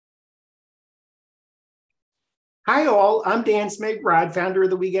Hi, all. I'm Dan Smigrod, founder of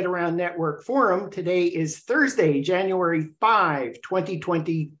the We Get Around Network Forum. Today is Thursday, January 5,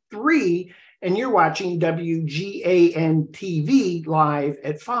 2023, and you're watching WGAN-TV live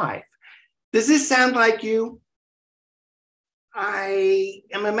at 5. Does this sound like you? I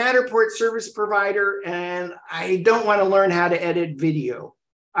am a Matterport service provider, and I don't want to learn how to edit video.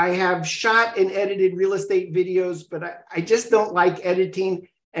 I have shot and edited real estate videos, but I just don't like editing,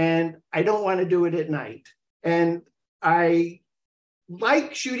 and I don't want to do it at night. And I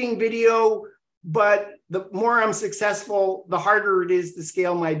like shooting video, but the more I'm successful, the harder it is to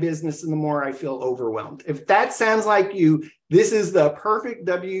scale my business and the more I feel overwhelmed. If that sounds like you, this is the perfect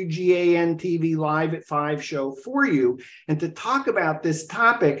WGAN TV Live at 5 show for you. And to talk about this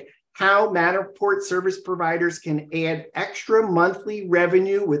topic, how Matterport service providers can add extra monthly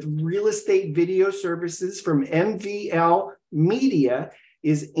revenue with real estate video services from MVL Media,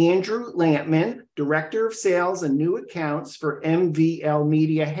 is Andrew Lampman, Director of Sales and New Accounts for MVL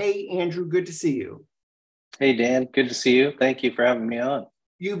Media. Hey, Andrew, good to see you. Hey, Dan, good to see you. Thank you for having me on.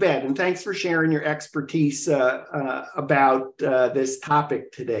 You bet, and thanks for sharing your expertise about this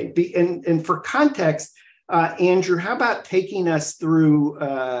topic today. And for context, Andrew, how about taking us through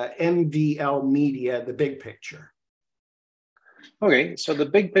MVL Media, the big picture? Okay, so the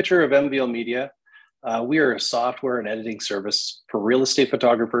big picture of MVL Media, we are a software and editing service for real estate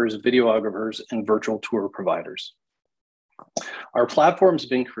photographers, videographers, and virtual tour providers. Our platform's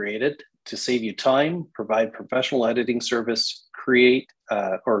been created to save you time, provide professional editing service,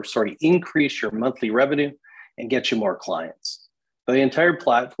 increase your monthly revenue, and get you more clients. The entire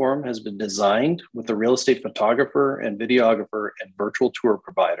platform has been designed with the real estate photographer and videographer and virtual tour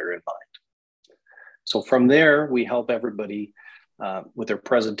provider in mind. So from there, we help everybody with their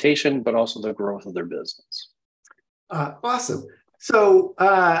presentation, but also the growth of their business. Awesome. So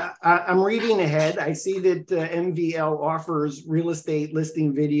I'm reading ahead. I see that MVL offers real estate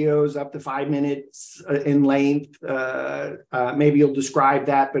listing videos up to 5 minutes in length. Maybe you'll describe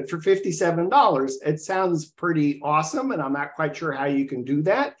that, but for $57, it sounds pretty awesome, and I'm not quite sure how you can do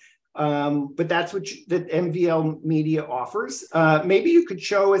that. But that's what that MVL Media offers. Maybe you could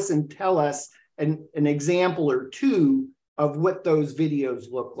show us and tell us an example or two of what those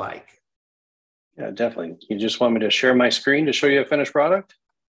videos look like. Yeah, definitely. You just want me to share my screen to show you a finished product?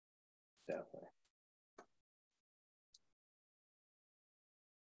 Definitely.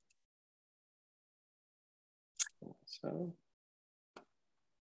 So,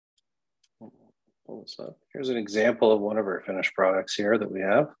 pull this up. Here's an example of one of our finished products here that we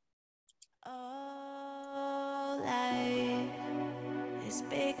have. Oh, life is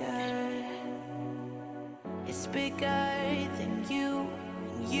bigger. It's bigger than you,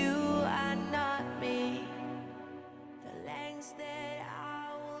 and you are not me. The lengths that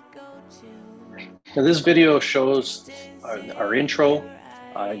I will go to. Now this video shows our intro.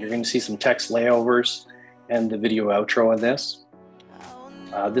 You're going to see some text layovers and the video outro in this.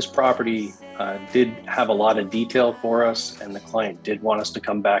 This property did have a lot of detail for us, and the client did want us to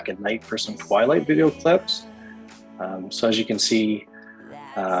come back at night for some twilight video clips. So as you can see,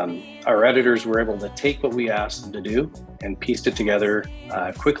 our editors were able to take what we asked them to do and pieced it together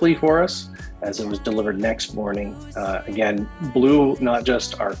quickly for us as it was delivered next morning. Again, blew not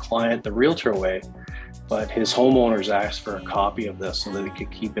just our client, the realtor, away, but his homeowners asked for a copy of this so that they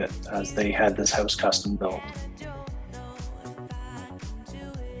could keep it as they had this house custom built.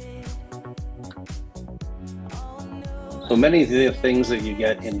 So many of the things that you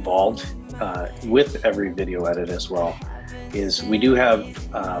get involved with every video edit as well is we do have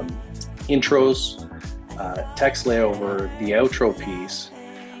intros, text layover, the outro piece,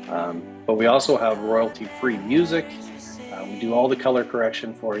 but we also have royalty-free music. We do all the color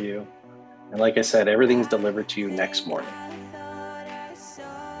correction for you. And like I said, everything's delivered to you next morning.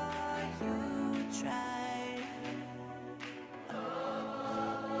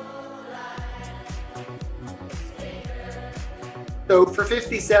 So for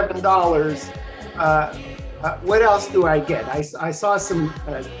 $57, what else do I get? I saw some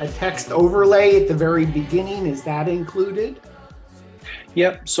a text overlay at the very beginning. Is that included?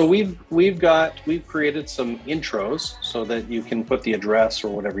 Yep. So we've created some intros so that you can put the address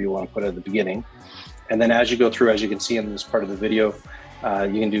or whatever you want to put at the beginning, and then as you go through, as you can see in this part of the video,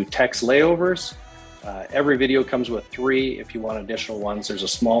 you can do text layovers. Every video comes with 3. If you want additional ones, there's a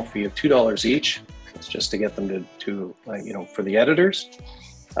small fee of $2 each. It's just to get them to for the editors,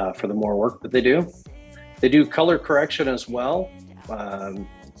 for the more work that they do. They do color correction as well,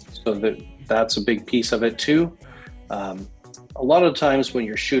 so that's a big piece of it too. A lot of times when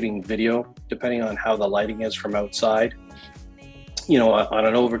you're shooting video, depending on how the lighting is from outside, on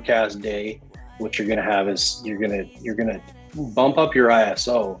an overcast day, what you're going to have is you're going to bump up your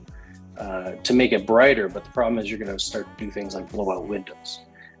ISO to make it brighter. But the problem is you're going to start to do things like blow out windows.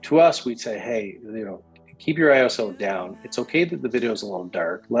 To us, we'd say, hey, keep your ISO down. It's okay that the video is a little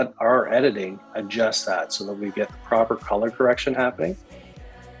dark. Let our editing adjust that so that we get the proper color correction happening.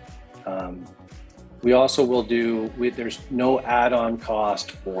 We also will there's no add-on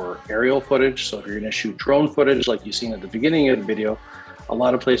cost for aerial footage. So if you're going to shoot drone footage like you've seen at the beginning of the video, a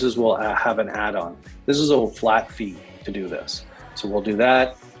lot of places will have an add-on. This is a flat fee to do this. So we'll do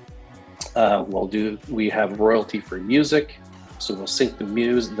that. We have royalty for music. So we'll sync the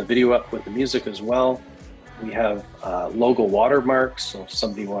video up with the music as well. We have logo watermarks. So if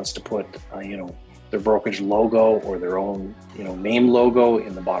somebody wants to put, their brokerage logo or their own, name logo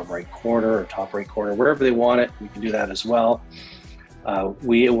in the bottom right corner or top right corner, wherever they want it, we can do that as well.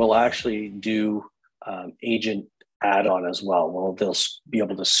 We will actually do agent add-on as well. Well, they'll be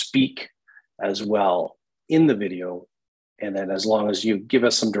able to speak as well in the video. And then as long as you give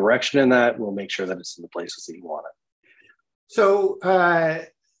us some direction in that, we'll make sure that it's in the places that you want it.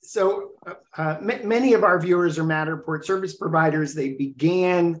 So many of our viewers are Matterport service providers. They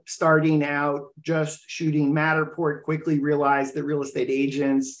began starting out just shooting Matterport, quickly realized that real estate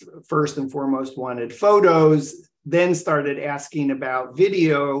agents first and foremost wanted photos, then started asking about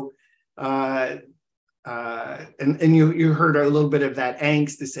video. And you heard a little bit of that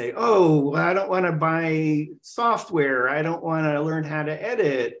angst to say, oh, I don't want to buy software. I don't want to learn how to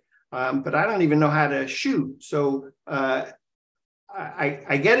edit, but I don't even know how to shoot. So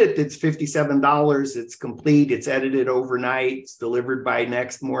I get it. It's $57. It's complete. It's edited overnight. It's delivered by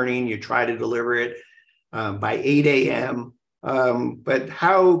next morning. You try to deliver it by 8 a.m. But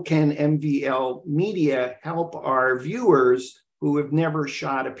how can MVL Media help our viewers who have never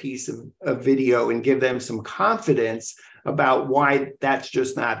shot a piece of video and give them some confidence about why that's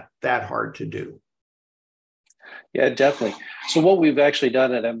just not that hard to do? Yeah, definitely. So what we've actually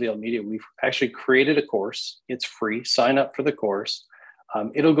done at MVL Media, we've actually created a course. It's free. Sign up for the course.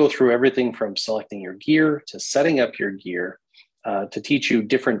 It'll go through everything from selecting your gear to setting up your gear to teach you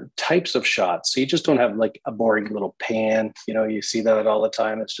different types of shots. So you just don't have like a boring little pan. You see that all the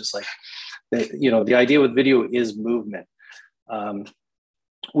time. It's just like, the idea with video is movement.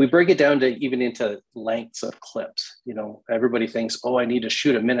 We break it down to even into lengths of clips. Everybody thinks, oh, I need to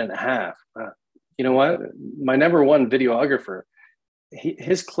shoot a minute and a half. You know what? My number one videographer,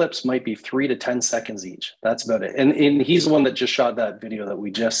 his clips might be 3 to 10 seconds each. That's about it. And he's the one that just shot that video that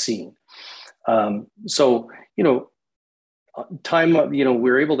we just seen. Time,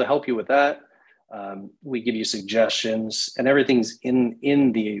 we're able to help you with that. We give you suggestions, and everything's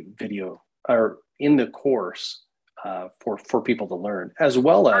in the video or in the course for people to learn, as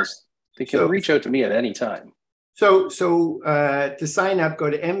well as they can reach out to me at any time. So to sign up, go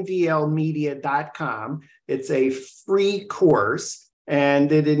to mvlmedia.com. It's a free course,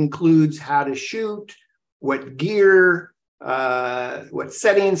 and it includes how to shoot, what gear, what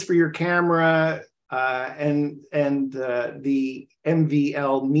settings for your camera, and the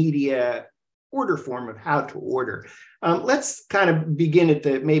MVL Media order form of how to order. Let's kind of begin at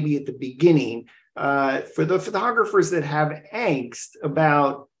the beginning. For the photographers that have angst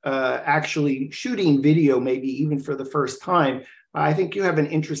about actually shooting video, maybe even for the first time, I think you have an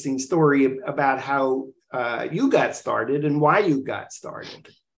interesting story about how you got started and why you got started.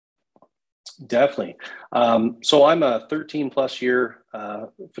 Definitely. So I'm a 13 plus year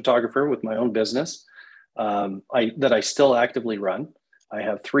photographer with my own business that I still actively run. I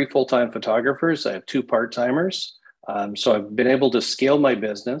have 3 full-time photographers. I have 2 part-timers. So I've been able to scale my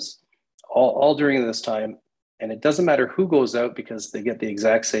business all during this time. And it doesn't matter who goes out because they get the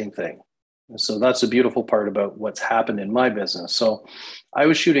exact same thing. And so that's the beautiful part about what's happened in my business. So I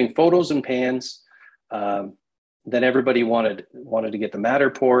was shooting photos and pans. Then everybody wanted to get the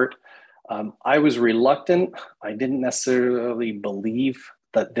Matterport. I was reluctant. I didn't necessarily believe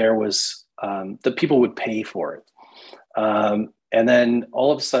that there was that people would pay for it. And then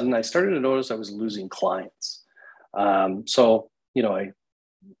all of a sudden, I started to notice I was losing clients. So I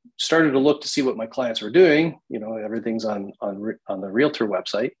started to look to see what my clients were doing. Everything's on the realtor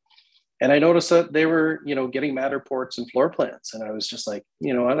website. And I noticed that they were, getting Matterports and floor plans. And I was just like,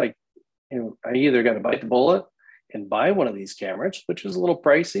 I either got to bite the bullet and buy one of these cameras, which was a little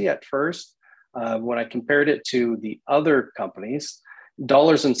pricey at first. When I compared it to the other companies,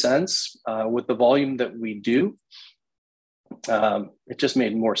 dollars and cents with the volume that we do, it just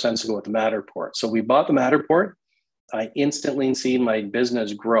made more sense to go with the Matterport. So we bought the Matterport. I instantly seen my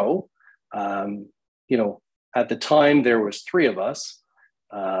business grow. At the time there was 3 of us,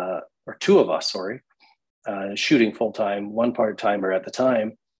 or 2 of us, shooting full time, 1 part timer at the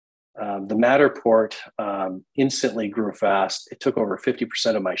time. The Matterport instantly grew fast. It took over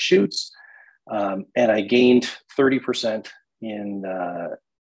 50% of my shoots, and I gained 30% in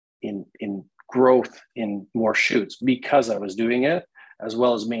growth in more shoots because I was doing it, as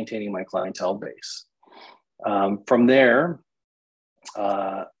well as maintaining my clientele base. From there,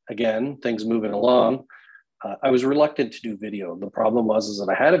 again, things moving along. I was reluctant to do video. The problem was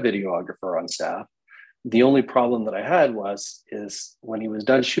that I had a videographer on staff. The only problem that I had is when he was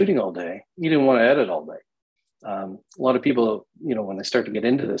done shooting all day, he didn't want to edit all day. A lot of people, when they start to get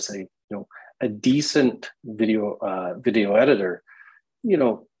into this, a decent video editor,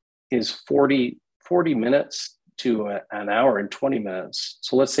 is 40 minutes to an hour and 20 minutes.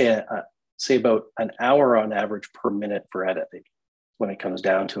 So let's say about an hour on average per minute for editing when it comes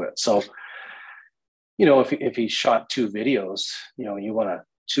down to it. So, if he shot 2 videos, you want a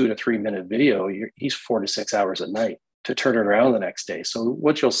 2 to 3 minute video, he's 4 to 6 hours at night to turn it around the next day. So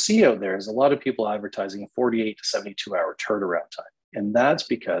what you'll see out there is a lot of people advertising a 48 to 72 hour turnaround time. And that's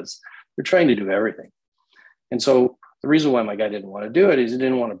because they're trying to do everything. And so the reason why my guy didn't want to do it is he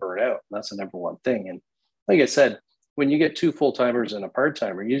didn't want to burn out. That's the number one thing. And like I said, when you get 2 full-timers and a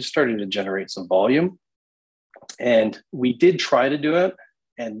part-timer, you're starting to generate some volume. And we did try to do it,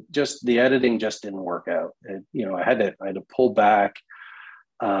 and just the editing just didn't work out. I had to pull back.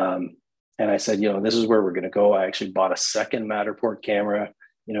 And I said, this is where we're going to go. I actually bought a second Matterport camera,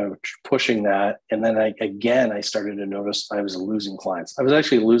 pushing that. And then I started to notice I was losing clients. I was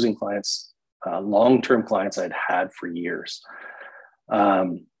actually losing clients, long-term clients I'd had for years.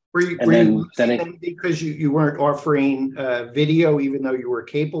 Were you losing because you weren't offering video, even though you were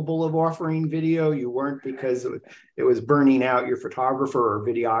capable of offering video? You weren't because it was burning out your photographer or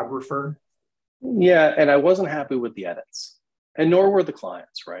videographer? Yeah, and I wasn't happy with the edits, and nor were the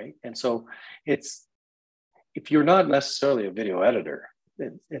clients, right? And so if you're not necessarily a video editor,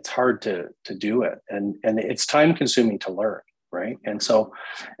 it's hard to do it, and it's time consuming to learn, right? And so,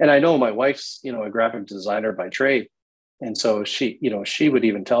 and I know my wife's a graphic designer by trade. And so she would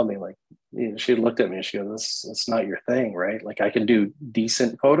even tell me, like, she looked at me and she goes, "It's not your thing, right? Like, I can do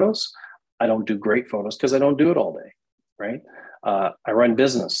decent photos. I don't do great photos because I don't do it all day, right? I run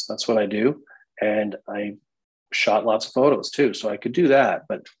business. That's what I do. And I shot lots of photos too. So I could do that.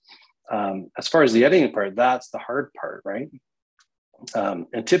 But as far as the editing part, that's the hard part, right?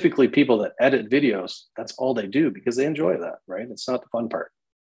 And typically people that edit videos, that's all they do because they enjoy that, right? It's not the fun part.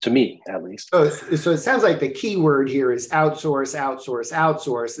 To me, at least. So it sounds like the key word here is outsource, outsource,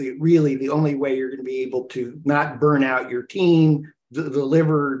 outsource. Really, the only way you're going to be able to not burn out your team,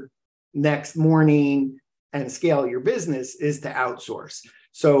 deliver next morning, and scale your business is to outsource.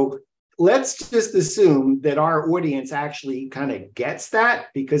 So let's just assume that our audience actually kind of gets that,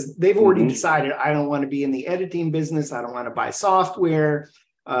 because they've already decided, I don't want to be in the editing business. I don't want to buy software.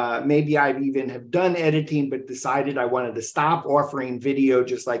 Maybe I've even have done editing, but decided I wanted to stop offering video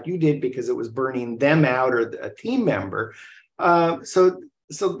just like you did because it was burning them out or a team member. So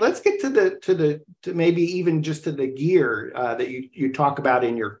let's get to maybe even just to the gear that you talk about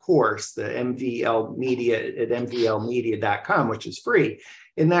in your course, the MVL Media at mvlmedia.com, which is free.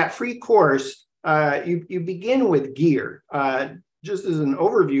 In that free course, you begin with gear. Just as an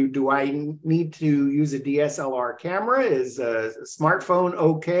overview, do I need to use a DSLR camera? Is a smartphone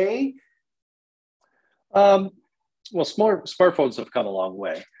okay? Well, smartphones have come a long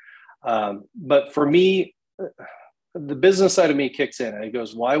way. But for me, the business side of me kicks in and it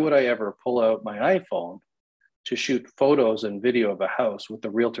goes, why would I ever pull out my iPhone to shoot photos and video of a house with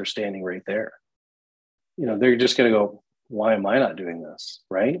the realtor standing right there? They're just going to go, why am I not doing this,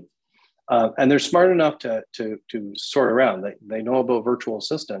 right? And they're smart enough to sort around. They know about virtual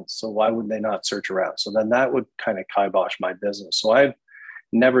assistants, so why would they not search around? So then that would kind of kibosh my business. So I've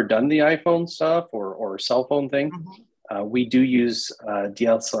never done the iPhone stuff or cell phone thing. We do use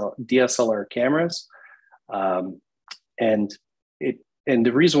DSLR cameras, and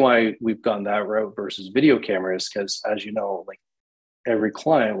the reason why we've gone that route versus video cameras, because as you know, like every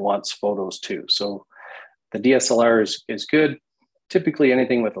client wants photos too. So the DSLR is good. Typically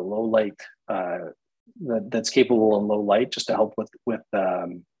anything with a low light that's capable in low light, just to help with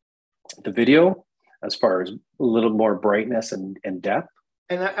the video as far as a little more brightness and depth.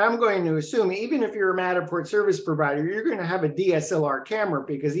 And I'm going to assume, even if you're a Matterport service provider, you're going to have a DSLR camera,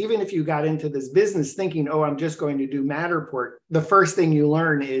 because even if you got into this business thinking, oh, I'm just going to do Matterport, the first thing you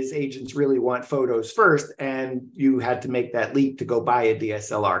learn is agents really want photos first, and you had to make that leap to go buy a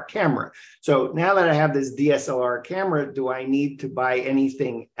DSLR camera. So now that I have this DSLR camera, do I need to buy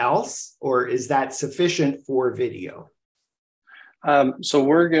anything else, or is that sufficient for video? So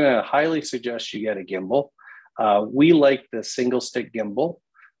we're going to highly suggest you get a gimbal. We like the single stick gimbal.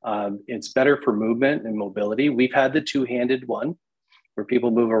 It's better for movement and mobility. We've had the two-handed one where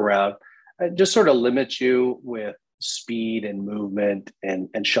people move around. It just sort of limits you with speed and movement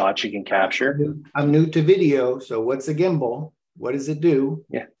and shots you can capture. I'm new to video, so what's a gimbal? What does it do?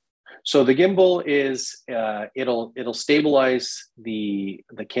 Yeah. So the gimbal is it'll stabilize the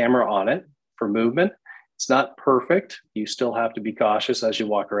camera on it for movement. It's not perfect. You still have to be cautious as you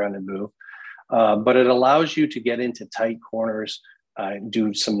walk around and move, but it allows you to get into tight corners,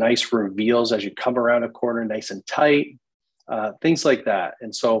 do some nice reveals as you come around a corner, nice and tight, things like that.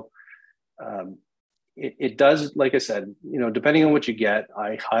 And so it does, like I said, depending on what you get,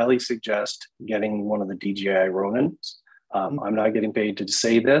 I highly suggest getting one of the DJI Ronins. I'm not getting paid to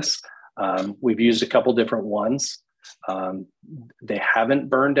say this. We've used a couple different ones. They haven't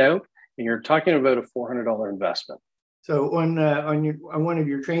burned out, and you're talking about a $400 investment. So on one of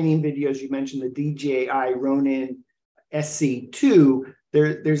your training videos, you mentioned the DJI Ronin SC2.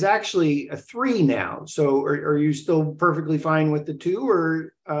 There's actually a 3 now. So are you still perfectly fine with the 2,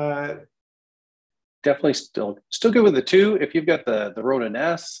 or? Definitely still good with the 2. If you've got the Ronin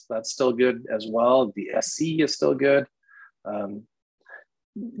S, that's still good as well. The SC is still good.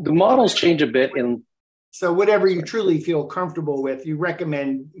 The models change a bit so whatever you truly feel comfortable with, you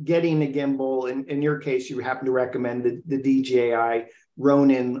recommend getting a gimbal. In your case, you happen to recommend the DJI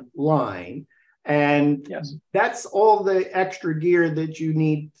Ronin line. And yes, that's all the extra gear that you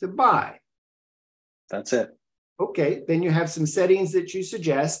need to buy. That's it. Okay, then you have some settings that you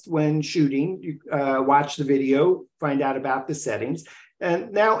suggest when shooting. You watch the video, find out about the settings.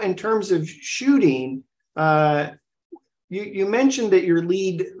 And now in terms of shooting, you mentioned that your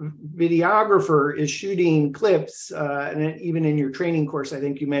lead videographer is shooting clips, and even in your training course, I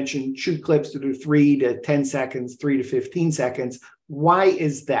think you mentioned shoot clips that are 3 to 10 seconds, 3 to 15 seconds. Why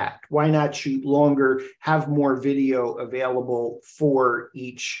is that? Why not shoot longer, have more video available for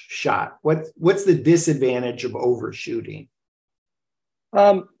each shot? What's the disadvantage of overshooting?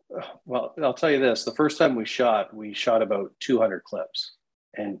 Well, I'll tell you this. The first time we shot about 200 clips.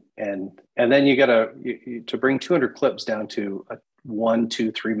 And then you got to bring 200 clips down to a 1,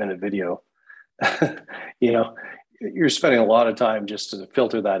 2, 3 minute video. You're spending a lot of time just to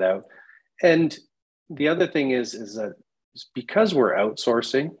filter that out. And the other thing is that because we're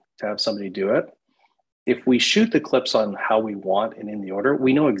outsourcing to have somebody do it, if we shoot the clips on how we want and in the order,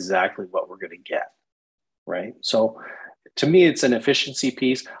 we know exactly what we're going to get, right? So to me, it's an efficiency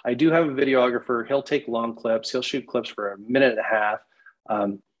piece. I do have a videographer. He'll take long clips. He'll shoot clips for 1.5 minutes.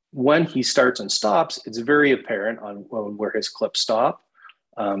 When he starts and stops, it's very apparent on where his clips stop.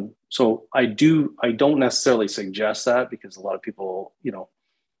 So I don't necessarily suggest that, because a lot of people,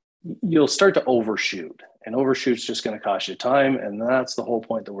 you'll start to overshoot, and overshoot's just going to cost you time. And that's the whole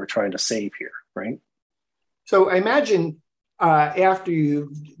point that we're trying to save here, right? So I imagine after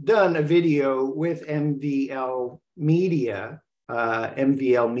you've done a video with MVL Media,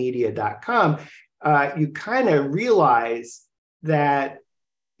 mvlmedia.com, you kind of realize that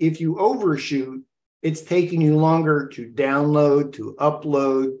if you overshoot, it's taking you longer to download, to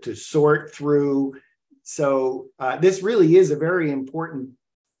upload, to sort through. So this really is a very important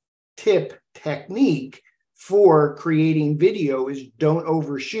technique for creating video, is don't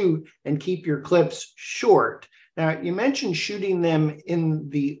overshoot and keep your clips short. Now, you mentioned shooting them in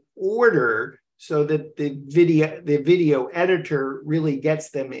the order so that the video editor really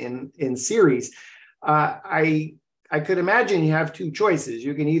gets them in series. I could imagine you have 2 choices.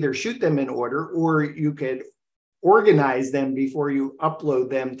 You can either shoot them in order, or you could organize them before you upload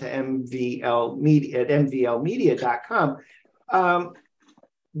them to MVL Media at mvlmedia.com.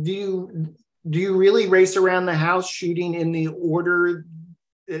 Do you really race around the house shooting in the order?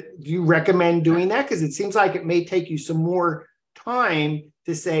 Do you recommend doing that? Because it seems like it may take you some more time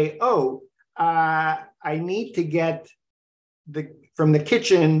to say, I need to get from the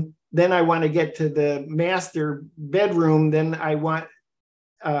kitchen, then I want to get to the master bedroom, then I want,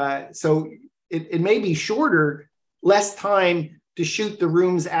 so it may be shorter, less time to shoot the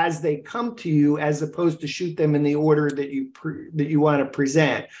rooms as they come to you, as opposed to shoot them in the order that you want to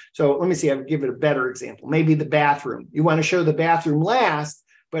present. So let me see, I'll give it a better example. Maybe the bathroom. You want to show the bathroom last,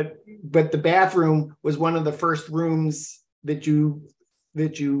 but the bathroom was one of the first rooms that you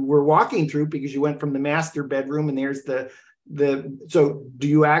were walking through, because you went from the master bedroom, and there's so do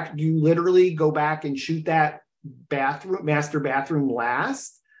you literally go back and shoot that master bathroom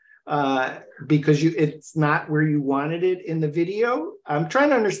last? Because it's not where you wanted it in the video. I'm trying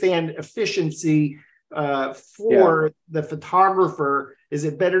to understand efficiency for the photographer. Is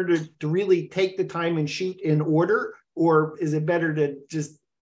it better to really take the time and shoot in order, or is it better to just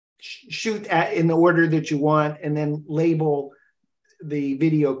shoot in the order that you want and then label the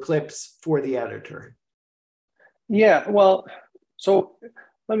video clips for the editor? Yeah, well, so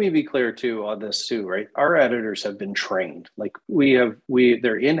let me be clear too on this too, right? Our editors have been trained. Like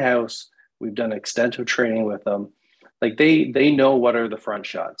they're in-house. We've done extensive training with them. Like they know what are the front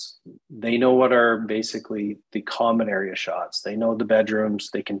shots. They know what are basically the common area shots. They know the bedrooms.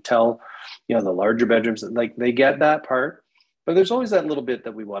 They can tell, the larger bedrooms. Like they get that part, but there's always that little bit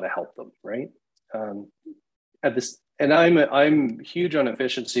that we want to help them, right? At this, and I'm huge on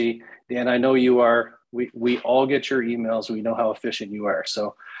efficiency, and I know you are. We all get your emails. We know how efficient you are,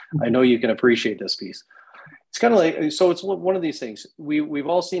 so I know you can appreciate this piece. It's kind of like, so it's one of these things. We've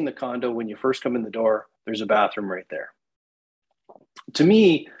all seen the condo when you first come in the door. There's a bathroom right there. To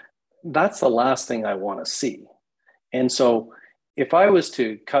me, that's the last thing I want to see. And so, if I was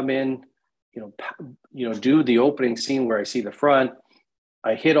to come in, do the opening scene where I see the front,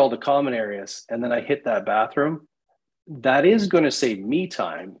 I hit all the common areas, and then I hit that bathroom, that is going to save me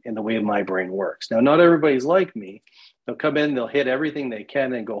time in the way my brain works. Now, not everybody's like me. They'll come in, they'll hit everything they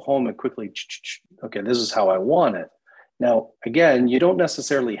can and go home and quickly, okay, this is how I want it. Now, again, you don't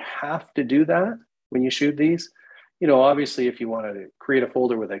necessarily have to do that when you shoot these. Obviously, if you wanted to create a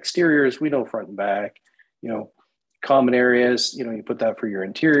folder with exteriors, we know front and back, common areas, you put that for your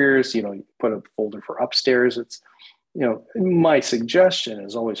interiors, you put a folder for upstairs. It's, my suggestion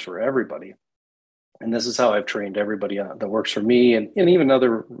is always for everybody. And this is how I've trained everybody that works for me and even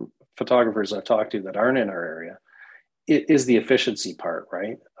other photographers I've talked to that aren't in our area. It is the efficiency part,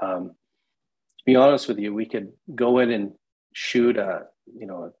 right? To be honest with you, we could go in and shoot a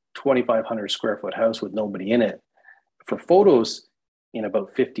 2,500 square foot house with nobody in it for photos in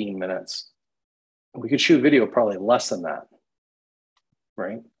about 15 minutes. We could shoot video probably less than that,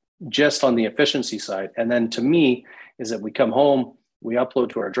 right? Just on the efficiency side. And then to me is that we come home, we upload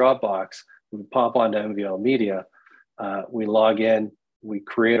to our Dropbox, we pop onto MVL Media, we log in, we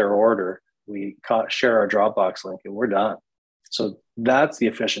create our order, we share our Dropbox link, and we're done. So that's the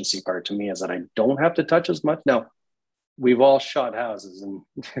efficiency part to me, is that I don't have to touch as much. Now, we've all shot houses, and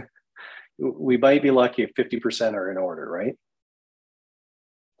we might be lucky if 50% are in order, right?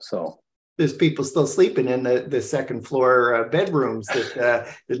 So there's people still sleeping in the second floor bedrooms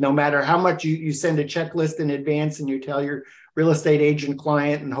that no matter how much you send a checklist in advance and you tell your real estate agent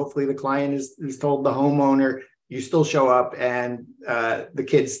client, and hopefully the client is told the homeowner, you still show up and the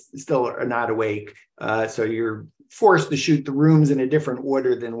kids still are not awake. So you're forced to shoot the rooms in a different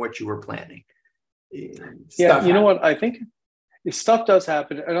order than what you were planning. Yeah, you know what? I think stuff does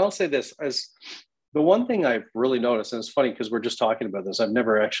happen. And I'll say this, as the one thing I've really noticed, and it's funny because we're just talking about this, I've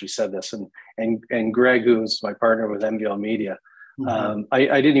never actually said this, and Greg, who's my partner with MVL Media,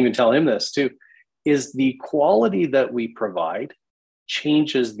 I didn't even tell him this too, is the quality that we provide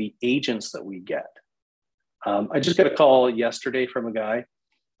changes the agents that we get. I just got a call yesterday from a guy.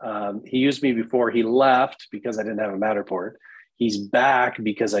 He used me before. He left because I didn't have a Matterport. He's back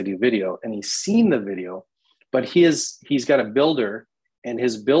because I do video, and he's seen the video, but he's got a builder, and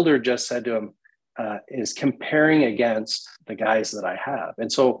his builder just said to him, is comparing against the guys that I have.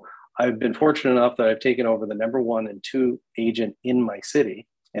 And so I've been fortunate enough that I've taken over the number 1 and 2 agent in my city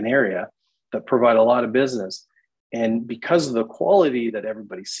and area that provide a lot of business. And because of the quality that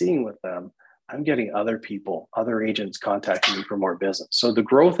everybody's seeing with them, I'm getting other agents contacting me for more business. So the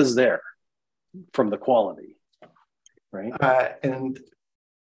growth is there from the quality, right? And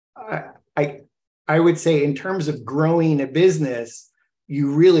I would say in terms of growing a business,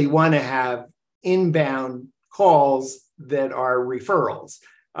 you really want to have inbound calls that are referrals,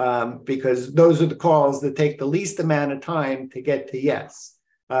 because those are the calls that take the least amount of time to get to yes.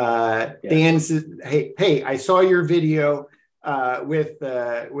 Dan says, hey, I saw your video with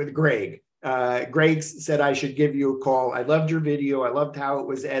Greg. Greg said I should give you a call. I loved your video. I loved how it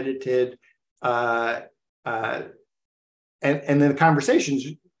was edited. And then the conversation's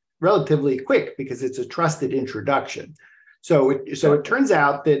relatively quick because it's a trusted introduction. So it turns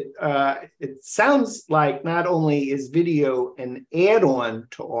out that it sounds like not only is video an add-on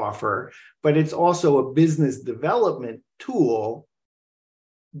to offer, but it's also a business development tool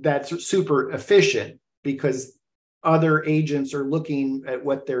that's super efficient because other agents are looking at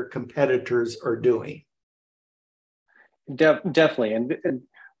what their competitors are doing. Definitely. And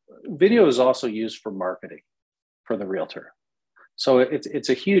video is also used for marketing for the realtor. So it's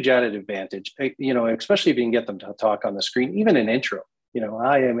a huge added advantage, especially if you can get them to talk on the screen, even an intro.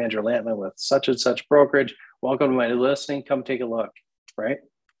 Hi, I'm Andrew Lantman with such and such brokerage. Welcome to my listing. Come take a look, right?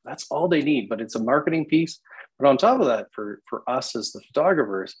 That's all they need, but it's a marketing piece. But on top of that, for us as the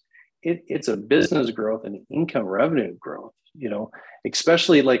photographers, it's a business growth and income revenue growth,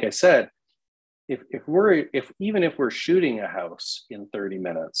 especially like I said, even if we're shooting a house in 30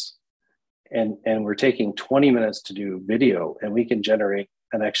 minutes and we're taking 20 minutes to do video, and we can generate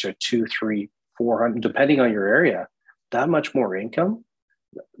an extra 2, 3, 400, depending on your area, that much more income,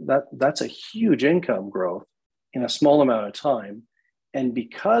 that's a huge income growth in a small amount of time. And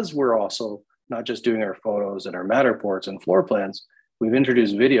because we're also not just doing our photos and our Matterports and floor plans, we've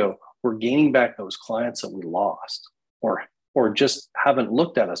introduced video, we're gaining back those clients that we lost or just haven't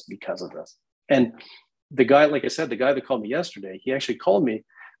looked at us because of this. And the guy, like I said, the guy that called me yesterday, he actually called me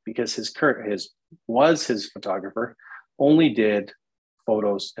because his photographer only did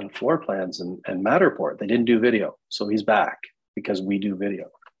photos and floor plans and Matterport. They didn't do video. So he's back because we do video.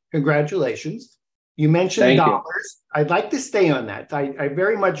 Congratulations. You mentioned Thank dollars. I'd like to stay on that. I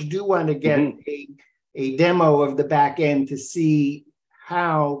very much do want to get a demo of the back end to see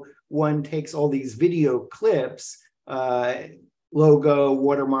how one takes all these video clips, logo,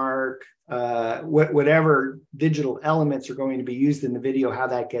 watermark, whatever digital elements are going to be used in the video, how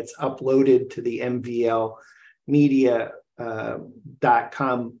that gets uploaded to the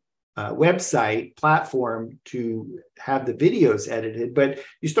mvlmedia.com website platform to have the videos edited. But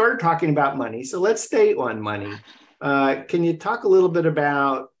you started talking about money, so let's stay on money. Can you talk a little bit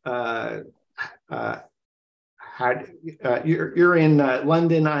about how you're in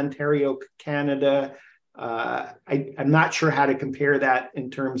London, Ontario, Canada? I'm not sure how to compare that in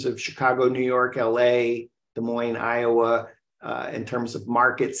terms of Chicago, New York, LA, Des Moines, Iowa, in terms of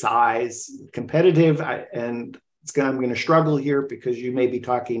market size, competitive. I'm going to struggle here because you may be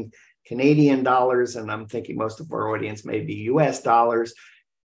talking Canadian dollars, and I'm thinking most of our audience may be US dollars.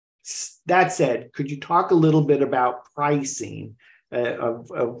 That said, could you talk a little bit about pricing of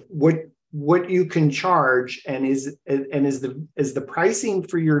what you can charge, and is the pricing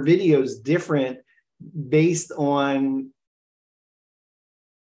for your videos different based on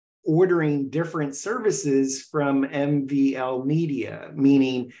ordering different services from MVL Media?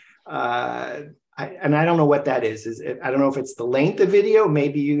 Meaning, and I don't know what that is. I don't know if it's the length of video.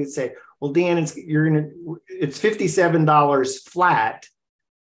 Maybe you could say, well, Dan, it's $57 flat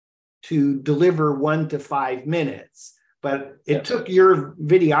to deliver 1 to 5 minutes, but it took your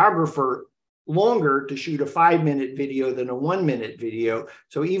videographer longer to shoot a 5-minute video than a 1-minute video.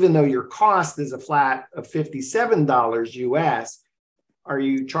 So even though your cost is a flat of $57 US, are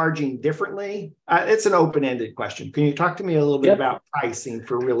you charging differently? It's an open-ended question. Can you talk to me a little bit about pricing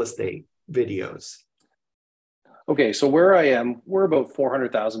for real estate videos? Okay, so where I am, we're about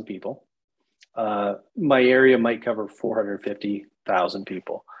 400,000 people. My area might cover 450,000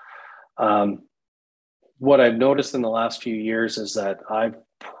 people. What I've noticed in the last few years is that I've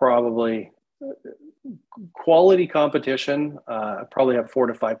probably, quality competition, I probably have 4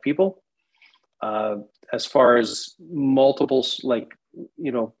 to 5 people. As far as multiples,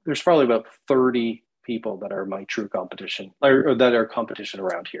 there's probably about 30 people that are my true competition, or that are competition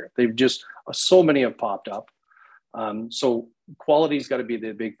around here. They've just, so many have popped up. So quality's got to be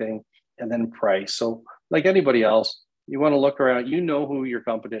the big thing, and then price. So like anybody else, you want to look around, you know who your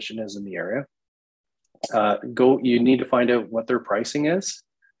competition is in the area. You need to find out what their pricing is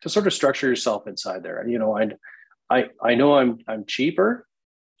to sort of structure yourself inside there. I know I'm cheaper.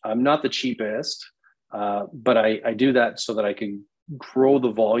 I'm not the cheapest, but I do that so that I can grow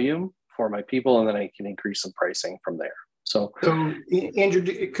the volume for my people, and then I can increase some pricing from there. So Andrew,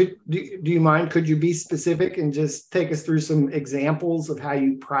 do you mind? Could you be specific and just take us through some examples of how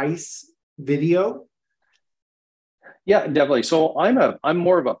you price video? Yeah, definitely. So I'm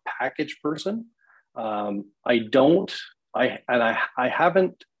more of a package person. I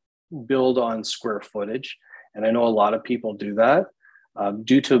haven't billed on square footage, and I know a lot of people do that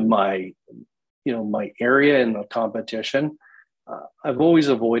due to my area and the competition. I've always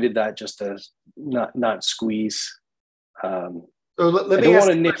avoided that just to not squeeze. So let I me don't ask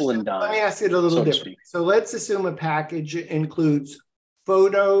want to nickel and dime. Let me ask it a little different. So let's assume a package includes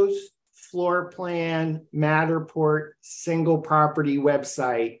photos, floor plan, Matterport, single property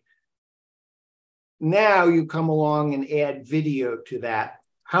website. Now you come along and add video to that.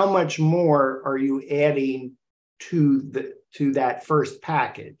 How much more are you adding to that first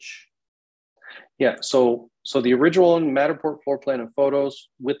package? Yeah, so the original Matterport floor plan and photos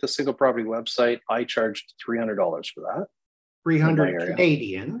with the single property website, I charged $300 for that. 300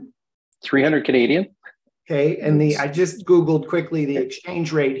 Canadian. 300 Canadian. Okay, and I just Googled quickly the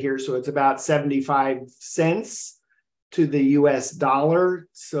exchange rate here, so it's about 75 cents to the US dollar.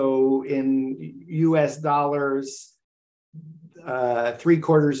 So in US dollars,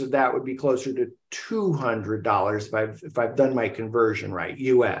 3/4 of that would be closer to $200 if I've done my conversion right,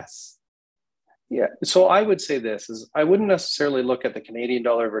 US. Yeah, so I would say this is I wouldn't necessarily look at the Canadian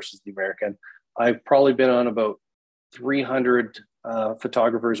dollar versus the American. I've probably been on about 300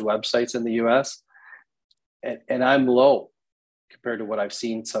 photographers' websites in the US, and I'm low compared to what I've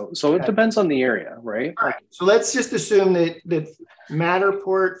seen. So it depends on the area, right? All right. So let's just assume that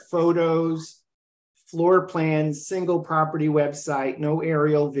Matterport photos, floor plans, single property website, no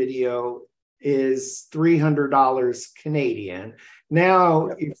aerial video is $300 Canadian. Now,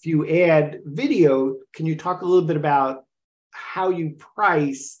 if you add video, can you talk a little bit about how you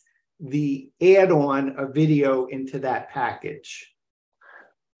price the add-on of video into that package?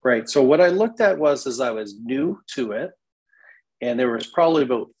 Right. So what I looked at was, as I was new to it, and there was probably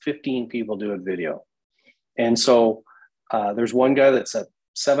about 15 people doing video. And so there's one guy that's at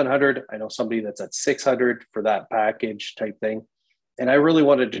 700. I know somebody that's at 600 for that package type thing. And I really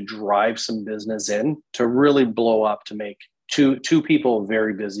wanted to drive some business in to really blow up, to make two people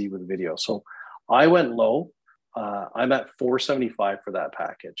very busy with video. So I went low. I'm at $475 for that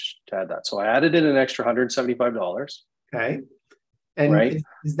package to add that. So I added in an extra $175. Okay. And right.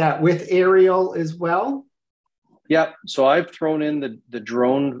 Is that with aerial as well? Yeah. So I've thrown in the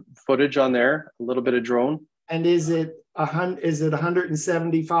drone footage on there, a little bit of drone. And is it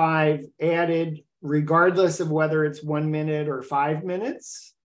 175 added regardless of whether it's 1 minute or 5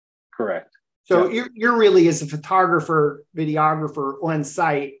 minutes? Correct. So you're really, as a photographer, videographer on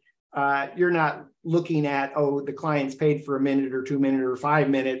site, you're not looking at, oh, the client's paid for 1 minute or 2 minutes or 5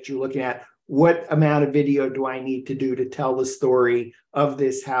 minutes. You're looking at what amount of video do I need to do to tell the story of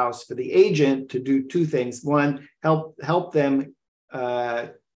this house for the agent to do two things. One, help them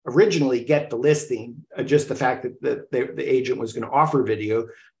originally get the listing, just the fact that the agent was going to offer video.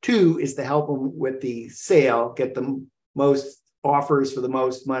 Two is to help them with the sale, get the most offers for the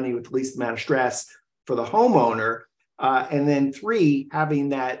most money with the least amount of stress for the homeowner. And then three, having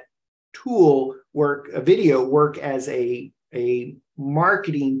that tool work, a video work as a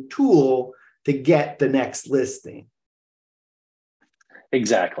marketing tool to get the next listing.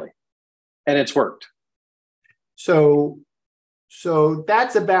 Exactly. And it's worked. So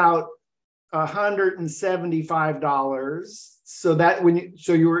that's about $175. So that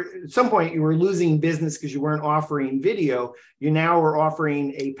you were at some point you were losing business because you weren't offering video. You now are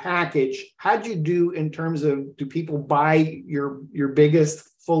offering a package. How'd you do in terms of, do people buy your biggest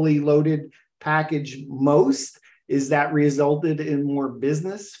fully loaded package most? Is that resulted in more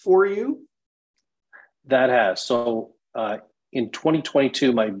business for you? That has. So in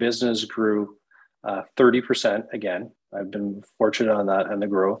 2022, my business grew 30% again. I've been fortunate on that and the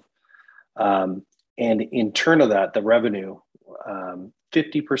growth. And in turn of that, the revenue,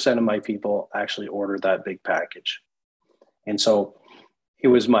 50% of my people actually ordered that big package. And so it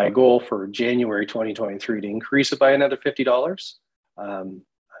was my goal for January 2023 to increase it by another $50. I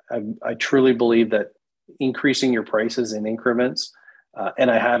truly believe that increasing your prices in increments,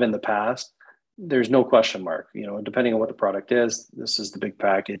 and I have in the past, there's no question mark, depending on what the product is, this is the big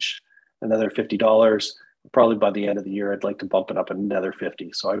package, another $50. Probably by the end of the year, I'd like to bump it up another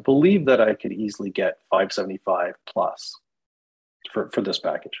 50. So I believe that I could easily get 575 plus for this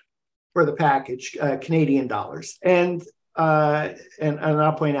package. For the package, Canadian dollars. And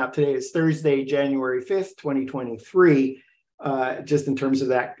I'll point out today is Thursday, January 5th, 2023. Just in terms of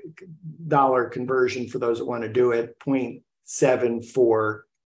that dollar conversion for those that want to do it, 0.74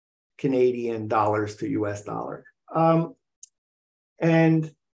 Canadian dollars to US dollar.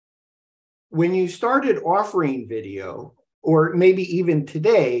 And when you started offering video, or maybe even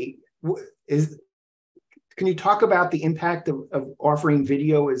today, can you talk about the impact of offering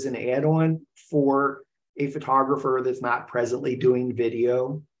video as an add-on for a photographer that's not presently doing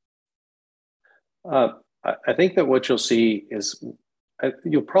video? I think that what you'll see is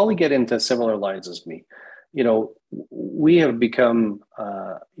you'll probably get into similar lines as me. We have become,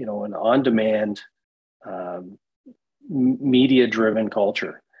 an on-demand, media-driven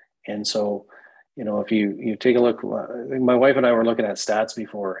culture. And so, if you take a look, my wife and I were looking at stats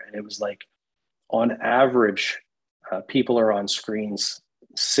before, and it was like, on average, people are on screens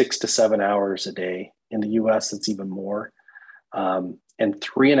 6 to 7 hours a day. In the US, it's even more. And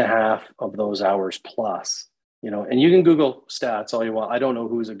 3.5 of those hours plus, and you can Google stats all you want. I don't know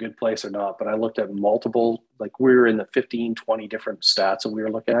who's a good place or not, but I looked at multiple, like we were in the 15, 20 different stats that we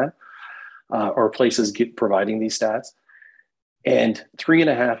were looking at, or places providing these stats. And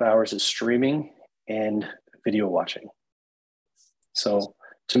 3.5 hours is streaming and video watching. So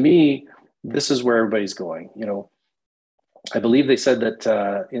to me, this is where everybody's going. I believe they said that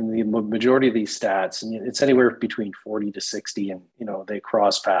in the majority of these stats, and it's anywhere between 40 to 60, and they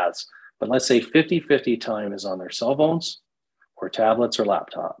cross paths. But let's say 50-50 time is on their cell phones or tablets or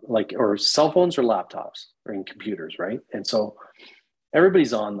laptop, or cell phones or laptops or in computers, right? And so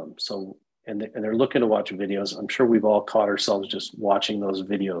everybody's on them. So and they're looking to watch videos. I'm sure we've all caught ourselves just watching those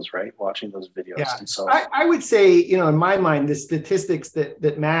videos, right? Watching those videos. Yeah. And so I would say, in my mind, the statistics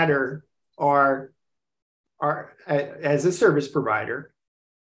that matter are as a service provider,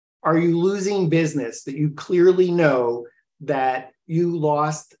 are you losing business that you clearly know that you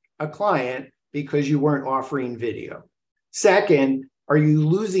lost a client because you weren't offering video? Second, are you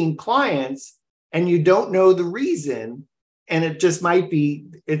losing clients and you don't know the reason, and it just might be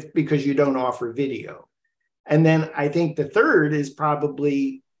it's because you don't offer video? And then I think the third is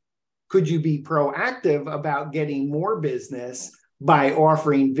probably, could you be proactive about getting more business by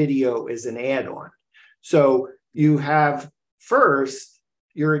offering video as an add-on? So you have first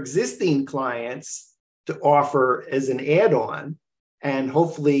your existing clients to offer as an add-on, and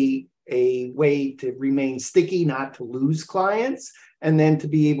hopefully a way to remain sticky, not to lose clients, and then to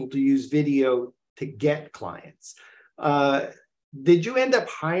be able to use video to get clients. Did you end up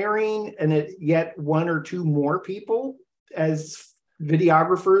hiring yet one or two more people as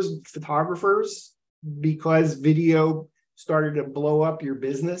videographers, photographers, because video started to blow up your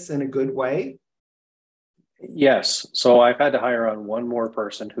business in a good way? yes, so I've had to hire on one more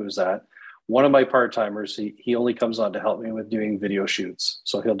person who's one of my part-timers. He only comes on to help me with doing video shoots.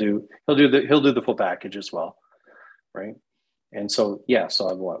 So he'll do the full package as well, right? And so so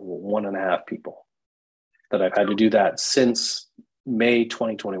I've 1.5 people that I've had to do that since May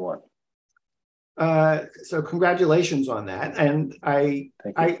 2021. So congratulations on that. And I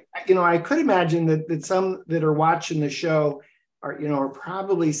could imagine that some that are watching the show are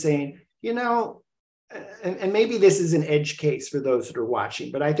probably saying, and maybe this is an edge case for those that are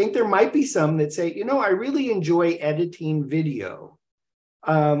watching, but I think there might be some that say, I really enjoy editing video.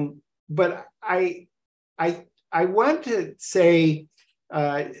 But I want to say,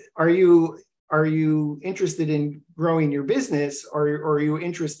 are you interested in growing your business, or are you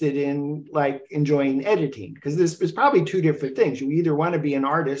interested in enjoying editing? Because there's probably two different things. You either want to be an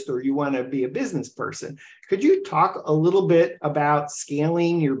artist or you want to be a business person. Could you talk a little bit about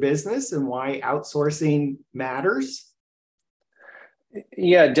scaling your business and why outsourcing matters?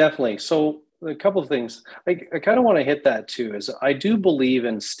 Yeah, definitely. So a couple of things. I kind of want to hit that too, is I do believe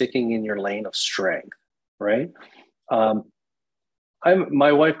in sticking in your lane of strength, right?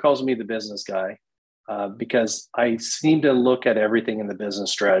 My wife calls me the business guy because I seem to look at everything in the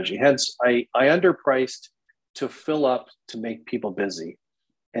business strategy. Hence, I underpriced to fill up to make people busy,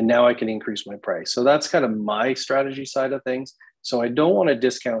 and now I can increase my price. So that's kind of my strategy side of things. So I don't want to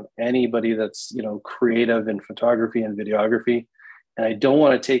discount anybody that's creative in photography and videography, and I don't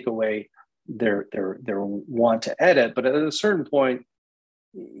want to take away their want to edit. But at a certain point,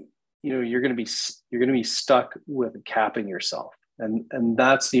 you're going to be stuck with capping yourself. And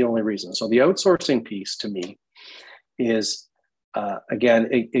that's the only reason. So the outsourcing piece to me is, again,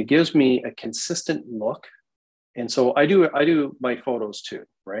 it gives me a consistent look. And so I do my photos too,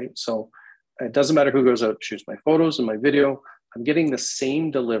 right? So it doesn't matter who goes out and shoots my photos and my video. I'm getting the same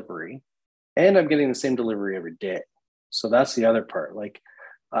delivery, and I'm getting the same delivery every day. So that's the other part.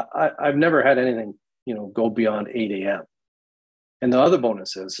 I've never had anything, go beyond 8 a.m. And the other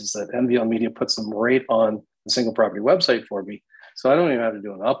bonus is that MVL Media puts them right on the single property website for me. So I don't even have to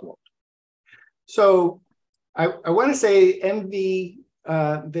do an upload. So I want to say MVL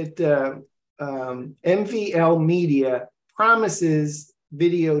Media promises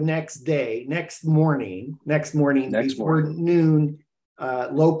video next morning before noon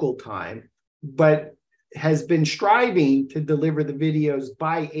local time, but has been striving to deliver the videos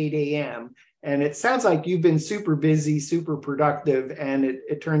by 8 a.m. And it sounds like you've been super busy, super productive, and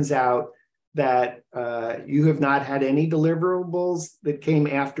it turns out that you have not had any deliverables that came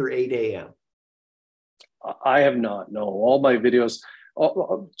after 8 a.m. I have not. No, all my videos,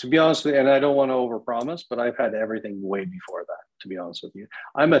 to be honest with you, and I don't want to overpromise, but I've had everything way before that, to be honest with you.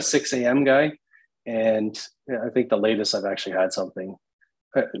 I'm a 6 a.m. guy, and I think the latest I've actually had something.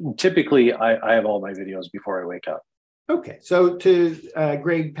 Typically, I have all my videos before I wake up. Okay, so to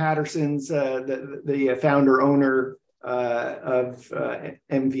Greg Patterson's, the founder owner of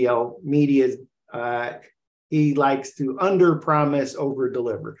MVL Media, he likes to under promise, over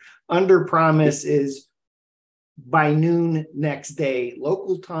deliver. Under promise is by noon next day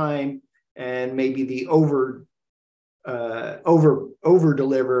local time, and maybe the over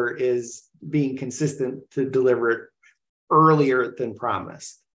deliver is being consistent to deliver it earlier than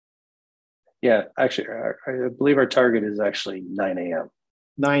promised. Yeah, actually, I believe our target is actually 9 a.m.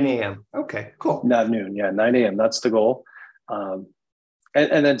 9 a.m. Okay, cool. Not noon. Yeah, 9 a.m. That's the goal. And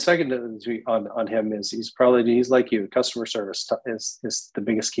then second on him is he's like you. Customer service is the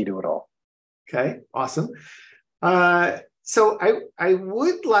biggest key to it all. Okay, awesome. So I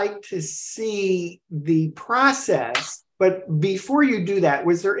would like to see the process, but before you do that,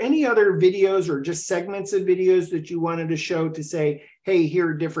 was there any other videos or just segments of videos that you wanted to show to say, hey, here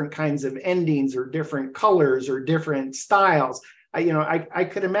are different kinds of endings or different colors or different styles? I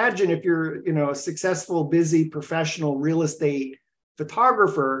could imagine if you're, a successful, busy, professional real estate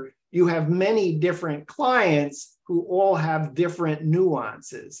photographer, you have many different clients who all have different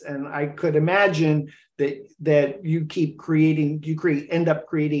nuances. And I could imagine that you end up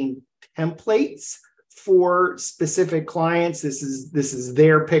creating templates for specific clients. This is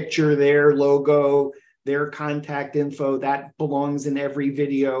their picture, their logo, their contact info that belongs in every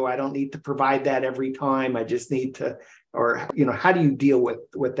video. I don't need to provide that every time. I just need to, or, how do you deal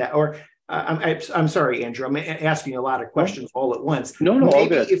with that? Or I'm sorry, Andrew, I'm asking a lot of questions all at once. No, maybe all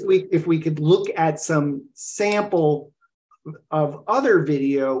good. if we could look at some sample of other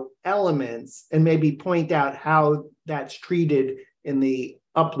video elements and maybe point out how that's treated in the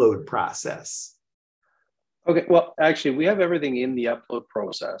upload process. Okay, well, actually, we have everything in the upload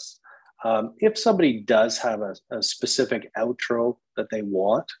process. If somebody does have a specific outro that they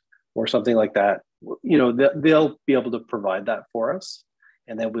want or something like that, they'll be able to provide that for us,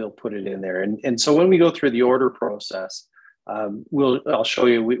 and then we'll put it in there. And so when we go through the order process, I'll show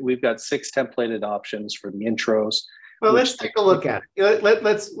you, we've got 6 templated options for the intros. Well, let's take a look at it.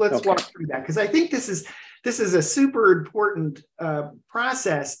 Let's Okay. walk through that, because I think this is a super important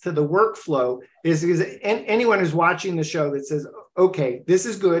process to the workflow. Is because anyone who's watching the show that says, okay, this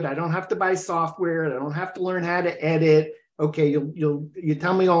is good. I don't have to buy software. I don't have to learn how to edit. Okay, you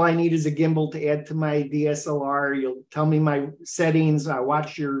tell me all I need is a gimbal to add to my DSLR. You'll tell me my settings. I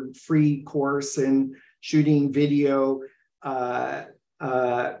watch your free course in shooting video.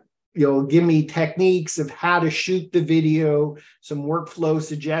 You'll give me techniques of how to shoot the video, some workflow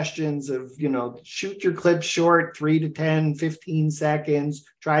suggestions of, shoot your clips short, 3 to 10, 15 seconds,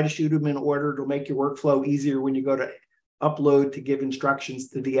 try to shoot them in order. It'll make your workflow easier when you go to upload, to give instructions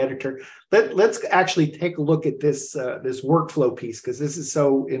to the editor. Let's actually take a look at this workflow piece, because this is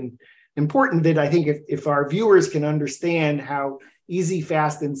so important that I think if our viewers can understand how easy,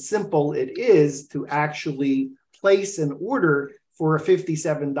 fast, and simple it is to actually place an order for a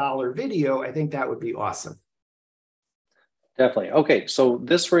 $57 video, I think that would be awesome. Definitely. Okay, so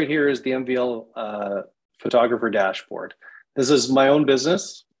this right here is the MVL photographer dashboard. This is my own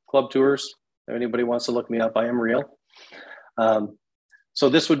business, Club Tours. If anybody wants to look me up, I am real. So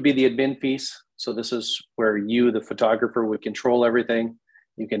this would be the admin piece. So this is where you, the photographer, would control everything.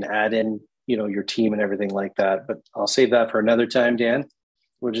 You can add in, your team and everything like that, but I'll save that for another time, Dan.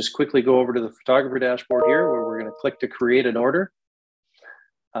 We'll just quickly go over to the photographer dashboard here, where we're going to click to create an order.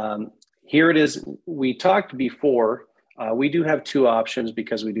 Here it is. We talked before, we do have 2 options,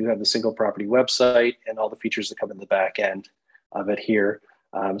 because we do have the single property website and all the features that come in the back end of it here.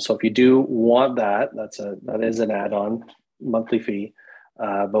 So if you do want that, that is an add-on monthly fee,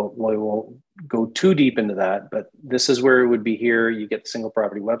 but we won't go too deep into that. But this is where it would be here. You get the single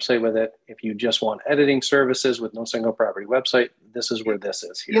property website with it. If you just want editing services with no single property website, this is where this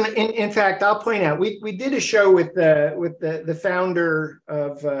is here. In fact, I'll point out, we did a show with the founder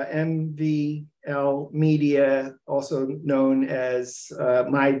of MVL Media, also known as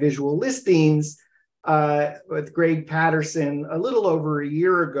My Visual Listings, with Greg Patterson a little over a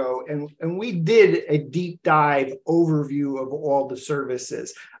year ago, and we did a deep dive overview of all the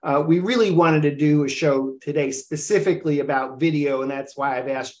services. We really wanted to do a show today specifically about video, and that's why I've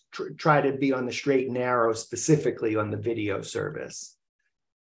asked try to be on the straight and narrow specifically on the video service.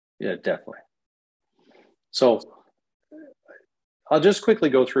 Yeah, definitely. So I'll just quickly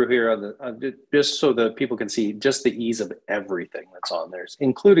go through here on just so that people can see just the ease of everything that's on there,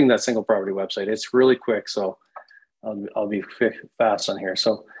 including that single property website. It's really quick, so I'll be fast on here.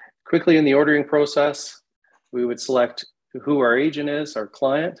 So quickly in the ordering process, we would select who our agent is, our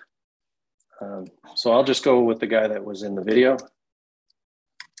client. So I'll just go with the guy that was in the video.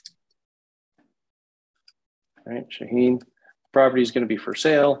 All right, Shaheen. Property is going to be for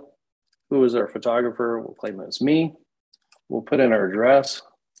sale. Who is our photographer? We'll claim it as me. We'll put in our address.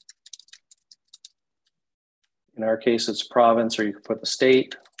 In our case, it's province, or you can put the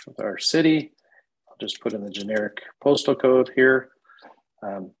state with our city. I'll just put in the generic postal code here.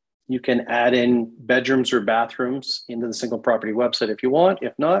 You can add in bedrooms or bathrooms into the single property website if you want.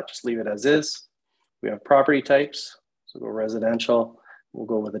 If not, just leave it as is. We have property types. So go residential. We'll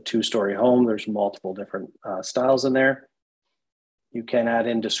go with a 2-story home. There's multiple different styles in there. You can add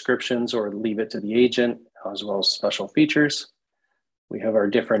in descriptions or leave it to the agent, as well as special features. We have our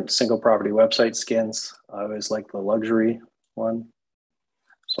different single property website skins. I always like the luxury one.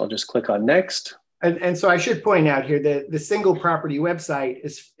 So I'll just click on next. And so I should point out here that the single property website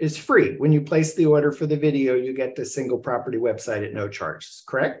is free. When you place the order for the video, you get the single property website at no charge,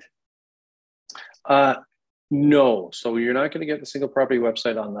 correct? No, so you're not going to get the single property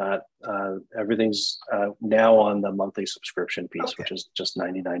website on that. Everything's now on the monthly subscription piece, okay, which is just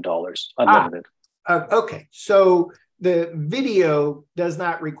 $99, unlimited. Okay, so the video does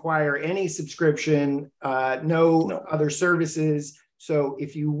not require any subscription, no other services. So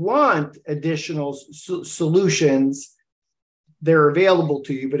if you want additional solutions, they're available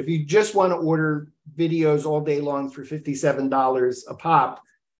to you. But if you just want to order videos all day long for $57 a pop,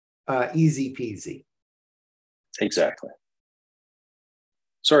 easy peasy. Exactly.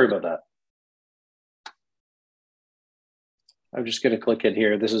 Sorry about that. I'm just going to click it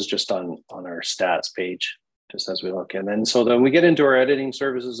here. This is just on our stats page, just as we look. And then, so then we get into our editing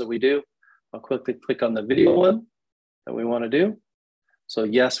services that we do. I'll quickly click on the video one that we want to do. So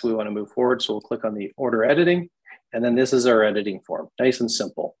yes, we want to move forward. So we'll click on the order editing. And then this is our editing form, nice and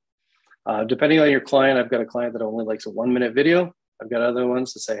simple. Depending on your client, I've got a client that only likes a 1-minute video. I've got other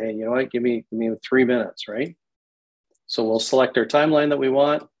ones that say, hey, you know what, give me 3 minutes, right? So we'll select our timeline that we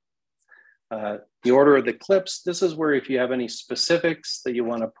want. The order of the clips, this is where if you have any specifics that you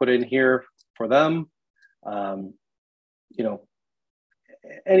want to put in here for them, you know,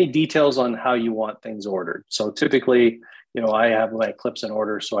 any details on how you want things ordered. So typically, you know, I have my clips in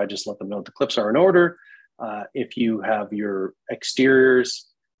order, so I just let them know the clips are in order. If you have your exteriors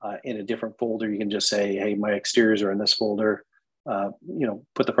in a different folder, you can just say, hey, my exteriors are in this folder. You know,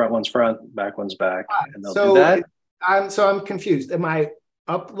 put the front ones front, back ones back, and they'll do that. I'm confused. Am I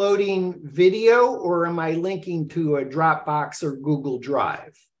uploading video or am I linking to a Dropbox or Google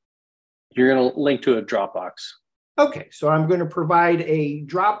Drive? You're going to link to a Dropbox. Okay, so I'm going to provide a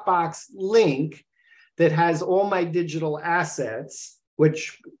Dropbox link that has all my digital assets,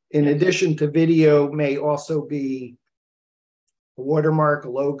 which in addition to video may also be a watermark, a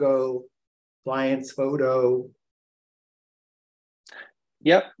logo, client's photo.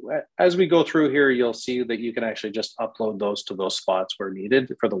 Yep. As we go through here, you'll see that you can actually just upload those to those spots where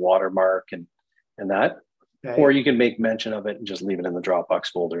needed for the watermark and that. Okay. Or you can make mention of it and just leave it in the Dropbox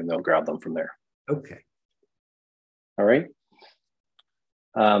folder and they'll grab them from there. Okay. All right.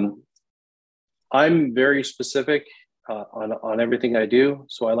 I'm very specific on everything I do.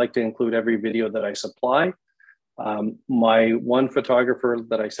 So I like to include every video that I supply. My one photographer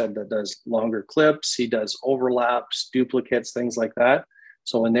that I said that does longer clips, he does overlaps, duplicates, things like that.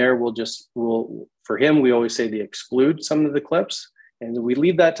 So in there, for him, we always say to exclude some of the clips and we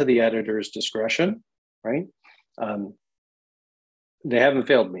leave that to the editor's discretion, right? They haven't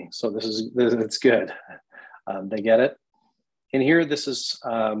failed me. So it's good. They get it. And here, this is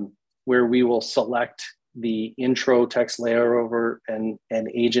where we will select the intro, text layover, and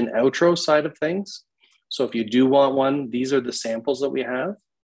agent outro side of things. So if you do want one, these are the samples that we have.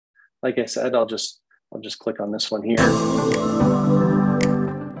 Like I said, I'll just click on this one here.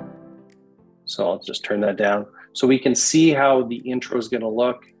 So I'll just turn that down. So we can see how the intro is going to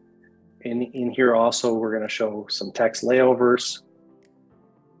look. In here also, we're going to show some text layovers,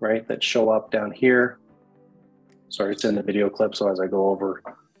 right, that show up down here. Sorry, it's in the video clip. So as I go over,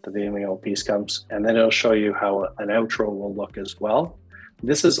 the Vimeo piece comes, and then it'll show you how an outro will look as well.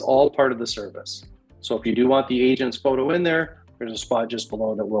 This is all part of the service. So if you do want the agent's photo in there, there's a spot just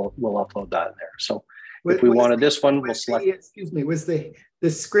below that we'll upload that in there. So if we wanted this one, we'll select. Excuse me, was the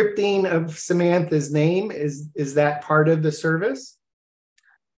scripting of Samantha's name, is that part of the service?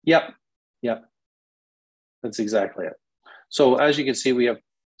 Yep. That's exactly it. So as you can see, we have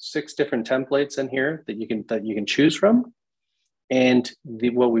 6 different templates in here that you can choose from. And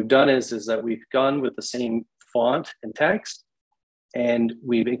what we've done is that we've gone with the same font and text, and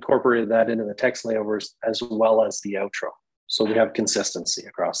we've incorporated that into the text layovers as well as the outro. So we have consistency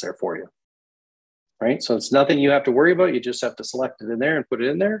across there for you, right? So it's nothing you have to worry about. You just have to select it in there and put it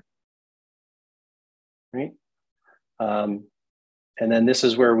in there, right? And then this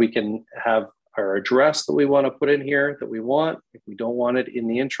is where we can have our address that we want to put in here that we want. If we don't want it in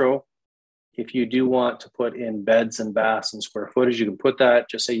the intro, if you do want to put in beds and baths and square footage, you can put that.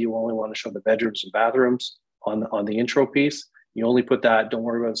 Just say you only want to show the bedrooms and bathrooms on the intro piece. You only put that. Don't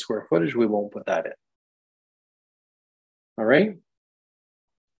worry about the square footage. We won't put that in. All right.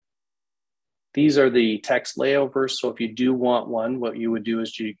 These are the text layovers. So if you do want one, what you would do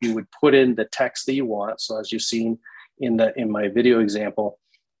is you would put in the text that you want. So as you've seen in my video example,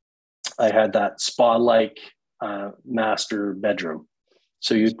 I had that spa-like master bedroom.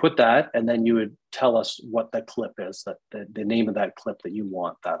 So you'd put that, and then you would tell us what the clip is, the name of that clip that you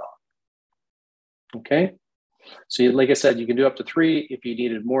want that on. Okay. So like I said, you can do up to 3. If you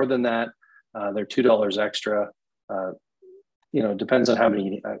needed more than that, They're $2 extra. You know, depends on how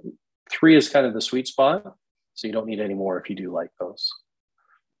many. 3 is kind of the sweet spot, so you don't need any more if you do like those.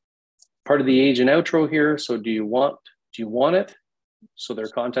 Part of the agent outro here. So do you want it? So their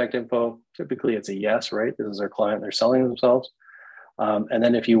contact info, typically it's a yes, right? This is their client, they're selling themselves. And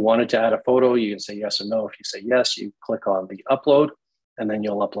then if you wanted to add a photo, you can say yes or no. If you say yes, you click on the upload, and then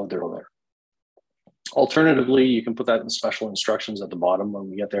you'll upload their there. Alternatively, you can put that in special instructions at the bottom when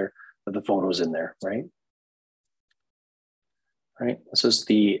we get there, that the photo's in there, right? Right. This is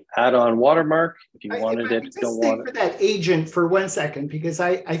the add-on watermark. If you wanted it, don't want it. For that agent for 1 second, because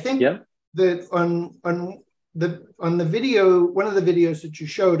I think that on the video, one of the videos that you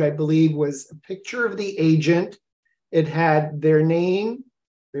showed, I believe, was a picture of the agent. It had their name,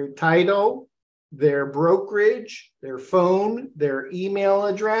 their title, their brokerage, their phone, their email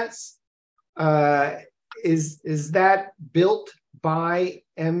address. Is that built by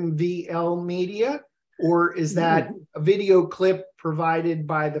MVL Media, or is that a video clip provided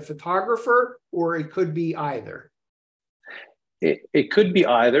by the photographer, or it could be either? It could be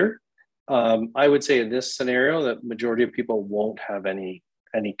either. I would say in this scenario that majority of people won't have any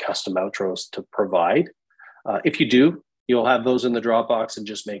custom outros to provide. If you do, you'll have those in the Dropbox and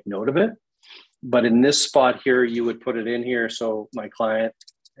just make note of it. But in this spot here, you would put it in here. So my client,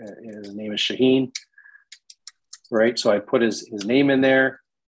 his name is Shaheen, right? So I put his name in there.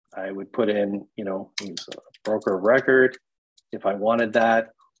 I would put in, you know, he's a broker of record if I wanted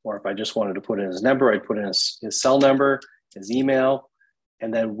that, or if I just wanted to put in his number, I'd put in his cell number, his email,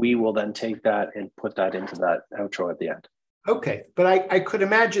 and then we will then take that and put that into that outro at the end. Okay, but I could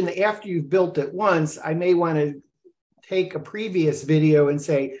imagine that after you've built it once, I may want to take a previous video and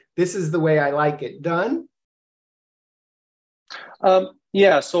say, this is the way I like it done.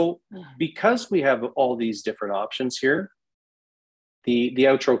 Yeah, so because we have all these different options here, the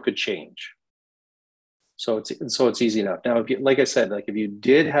outro could change. So it's easy enough. Now, if you, like I said, like if you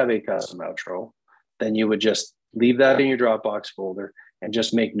did have a custom outro, then you would just leave that in your Dropbox folder and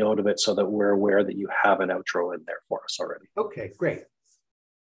just make note of it so that we're aware that you have an outro in there for us already. Okay, great.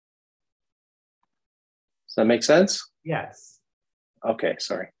 Does that make sense? Yes. Okay,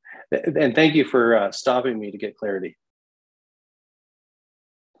 sorry. And thank you for stopping me to get clarity.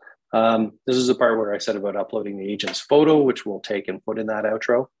 This is the part where I said about uploading the agent's photo, which we'll take and put in that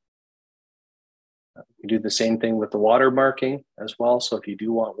outro. You do the same thing with the watermarking as well. So if you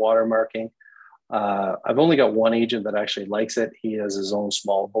do want watermarking, I've only got one agent that actually likes it. He has his own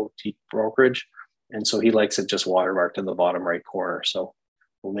small boutique brokerage, and so he likes it just watermarked in the bottom right corner. So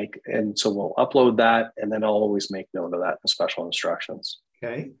we'll upload that, and then I'll always make note of that in special instructions.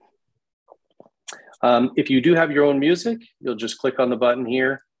 Okay. If you do have your own music, you'll just click on the button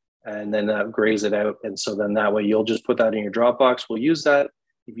here, and then that grays it out. And so then that way you'll just put that in your Dropbox. We'll use that.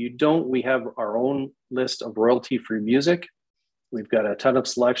 If you don't, we have our own list of royalty-free music. We've got a ton of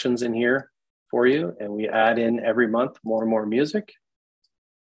selections in here for you, and we add in every month more and more music.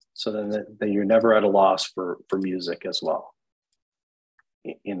 So then that you're never at a loss for music as well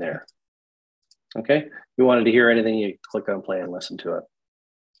in there. Okay, if you wanted to hear anything, you click on play and listen to it.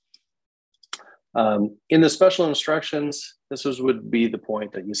 In the special instructions, would be the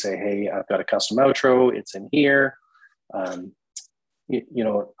point that you say, hey, I've got a custom outro, it's in here. You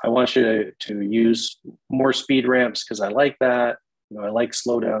know, I want you to use more speed ramps because I like that. You know, I like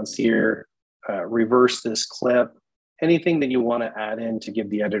slowdowns here, reverse this clip. Anything that you want to add in to give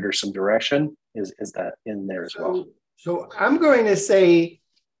the editor some direction is that in there as well. So I'm going to say,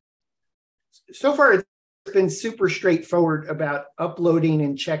 so far it's been super straightforward about uploading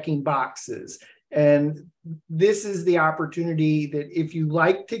and checking boxes. And this is the opportunity that if you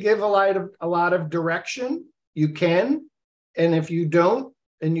like to give a lot of direction, you can. And if you don't,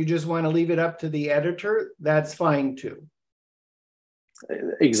 and you just want to leave it up to the editor, that's fine too.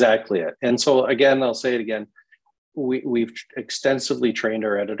 Exactly it. And so again, I'll say it again, we've extensively trained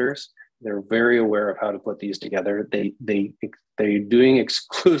our editors. They're very aware of how to put these together. They're doing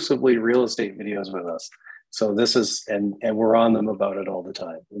exclusively real estate videos with us. So this is, and we're on them about it all the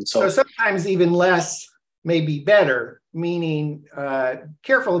time. And so sometimes even less may be better, meaning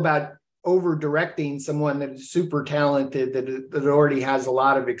careful about over directing someone that is super talented, that already has a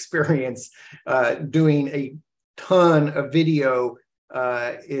lot of experience doing a ton of video,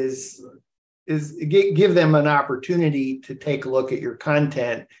 give them an opportunity to take a look at your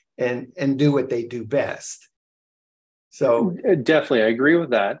content and do what they do best. So definitely, I agree with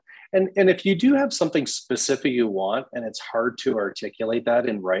that. And if you do have something specific you want, and it's hard to articulate that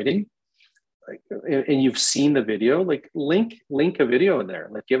in writing, and you've seen the video, like link a video in there.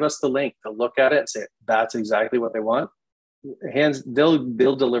 Like give us the link to look at it and say that's exactly what they want.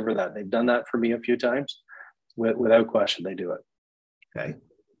 they'll deliver that. They've done that for me a few times. Without question, they do it. Okay.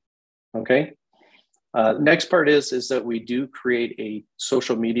 Okay. Next part is that we do create a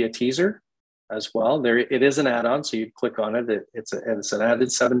social media teaser as well. It is an add-on, so you click on it. It's an added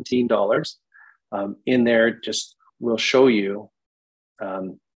 $17. In there, just will show you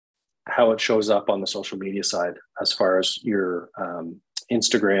how it shows up on the social media side, as far as your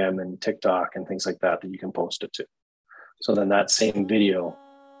Instagram and TikTok and things like that you can post it to. So then that same video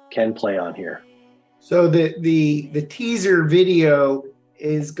can play on here. So the teaser video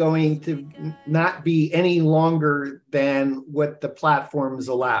is going to not be any longer than what the platforms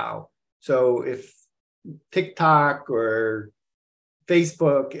allow. So if TikTok or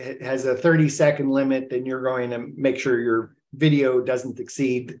Facebook has a 30-second limit, then you're going to make sure your video doesn't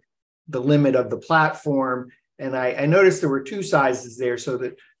exceed the limit of the platform. And I noticed there were two sizes there, so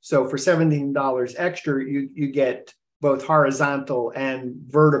for $17 extra, you get both horizontal and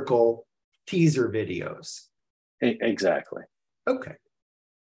vertical teaser videos. Exactly. Okay.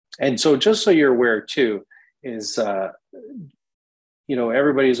 And so just so you're aware too, is,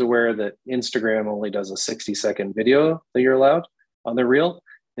 everybody's aware that Instagram only does a 60-second video that you're allowed on the reel.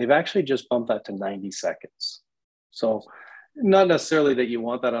 They've actually just bumped that to 90 seconds. So not necessarily that you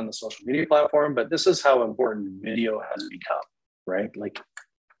want that on the social media platform, but this is how important video has become, right? Like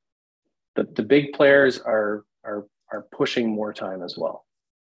the big players are pushing more time as well.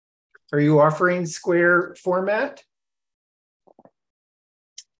 Are you offering square format?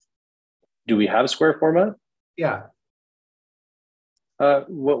 Do we have square format? Yeah.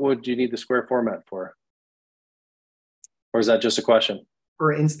 What would you need the square format for? Or is that just a question?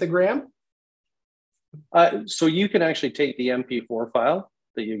 For Instagram? So you can actually take the MP4 file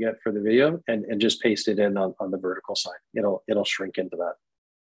that you get for the video and just paste it in on the vertical side. It'll shrink into that.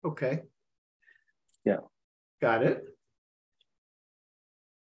 Okay. Yeah. Got it.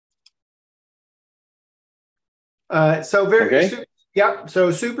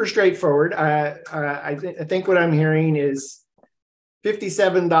 So super straightforward. I think what I'm hearing is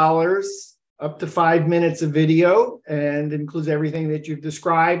 $57 up to 5 minutes of video, and includes everything that you've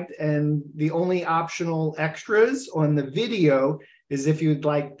described. And the only optional extras on the video is if you'd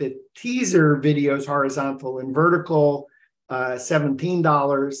like the teaser videos, horizontal and vertical,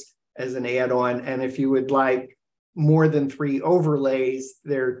 $17 as an add-on. And if you would like more than 3 overlays,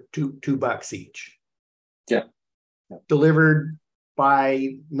 they're $2 each. Yeah. Delivered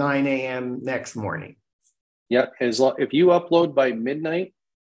by 9 a.m. next morning. Yeah, if you upload by midnight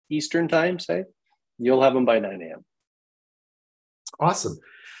Eastern time, say, you'll have them by 9 a.m. Awesome.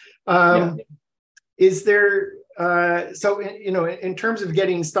 Yeah. Is there, in terms of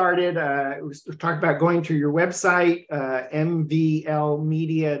getting started, we talked about going to your website,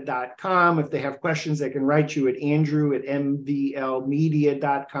 mvlmedia.com. If they have questions, they can write you at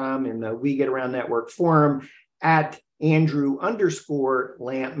andrew@mvlmedia.com, in the We Get Around Network forum at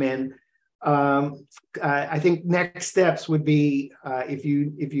Andrew_Lampman. I think next steps would be, if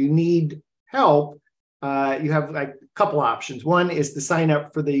you need help, you have like a couple options. One is to sign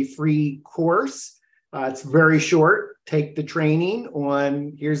up for the free course. It's very short. Take the training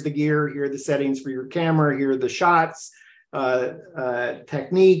on here's the gear, here are the settings for your camera, here are the shots,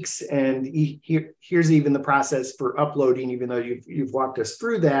 techniques, and here's even the process for uploading, even though you've walked us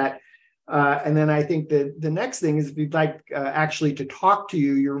through that. And then I think that the next thing is, if you'd like actually to talk to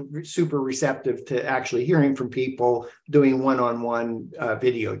you, you're super receptive to actually hearing from people, doing one-on-one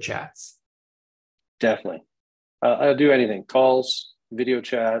video chats. Definitely. I'll do anything. Calls, video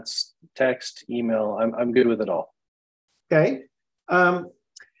chats, text, email. I'm good with it all. Okay.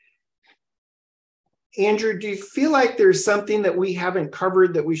 Andrew, do you feel like there's something that we haven't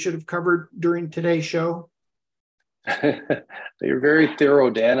covered that we should have covered during today's show? You're very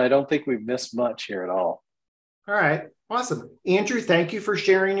thorough, Dan. I don't think we've missed much here at all. All right. Awesome. Andrew, thank you for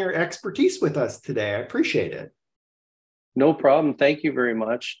sharing your expertise with us today. I appreciate it. No problem. Thank you very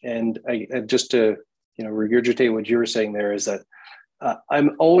much. And just to regurgitate what you were saying there, is that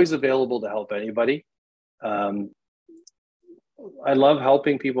I'm always available to help anybody. I love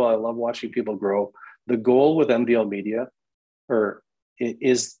helping people. I love watching people grow. The goal with MVL Media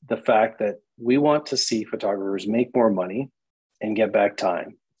is the fact that we want to see photographers make more money and get back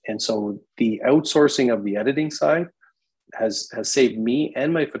time. And so the outsourcing of the editing side has saved me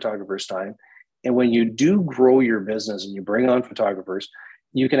and my photographers time. And when you do grow your business and you bring on photographers,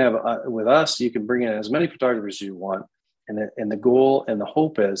 you can have, with us, you can bring in as many photographers as you want. And the goal and the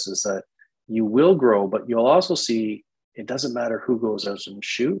hope is that you will grow, but you'll also see it doesn't matter who goes out and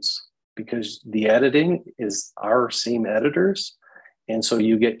shoots, because the editing is our same editors. And so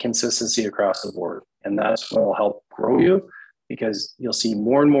you get consistency across the board. And that's what will help grow you, because you'll see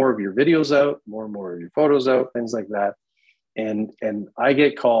more and more of your videos out, more and more of your photos out, things like that. And I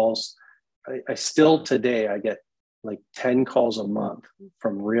get calls. I still today, I get like 10 calls a month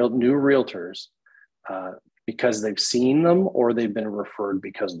from new realtors because they've seen them or they've been referred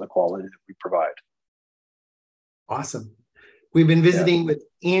because of the quality that we provide. Awesome. We've been visiting with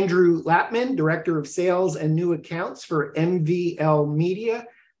Andrew Lapman, Director of Sales and New Accounts for MVL Media.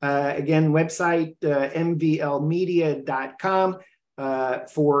 Again, website mvlmedia.com.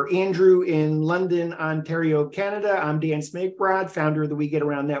 For Andrew in London, Ontario, Canada, I'm Dan Smakebrod, founder of the We Get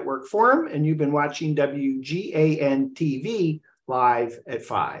Around Network Forum, and you've been watching WGAN-TV live at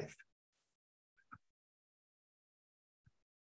 5.